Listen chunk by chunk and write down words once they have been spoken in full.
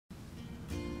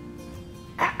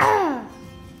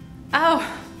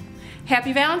Oh,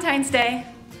 happy Valentine's Day.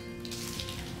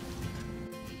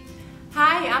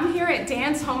 Hi, I'm here at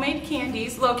Dan's Homemade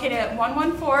Candies located at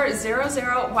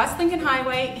 11400 West Lincoln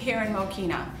Highway here in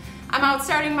Mokena. I'm out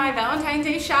starting my Valentine's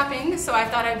Day shopping, so I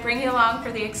thought I'd bring you along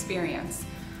for the experience.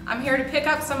 I'm here to pick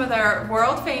up some of their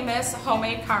world famous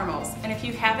homemade caramels, and if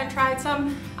you haven't tried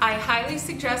some, I highly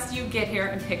suggest you get here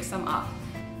and pick some up.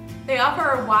 They offer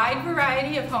a wide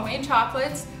variety of homemade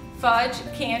chocolates, fudge,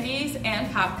 candies,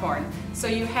 and popcorn, so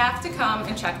you have to come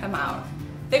and check them out.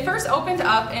 They first opened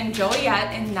up in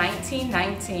Joliet in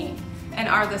 1919 and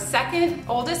are the second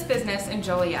oldest business in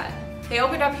Joliet. They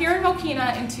opened up here in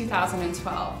Mokena in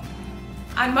 2012.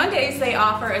 On Mondays, they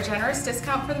offer a generous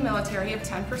discount for the military of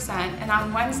 10%, and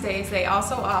on Wednesdays, they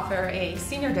also offer a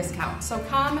senior discount, so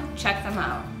come check them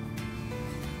out.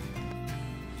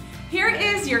 Here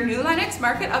is your new Lenox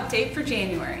market update for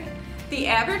January. The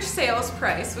average sales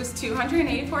price was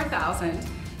 $284,000,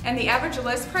 and the average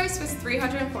list price was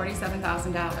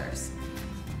 $347,000.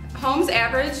 Homes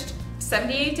averaged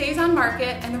 78 days on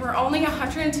market, and there were only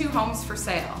 102 homes for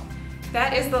sale.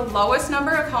 That is the lowest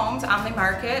number of homes on the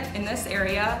market in this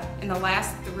area in the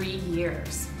last 3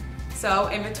 years. So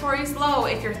inventory is low.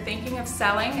 If you're thinking of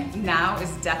selling, now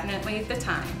is definitely the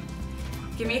time.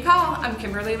 Give me a call. I'm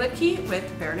Kimberly Lipke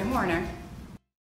with Baird & Warner.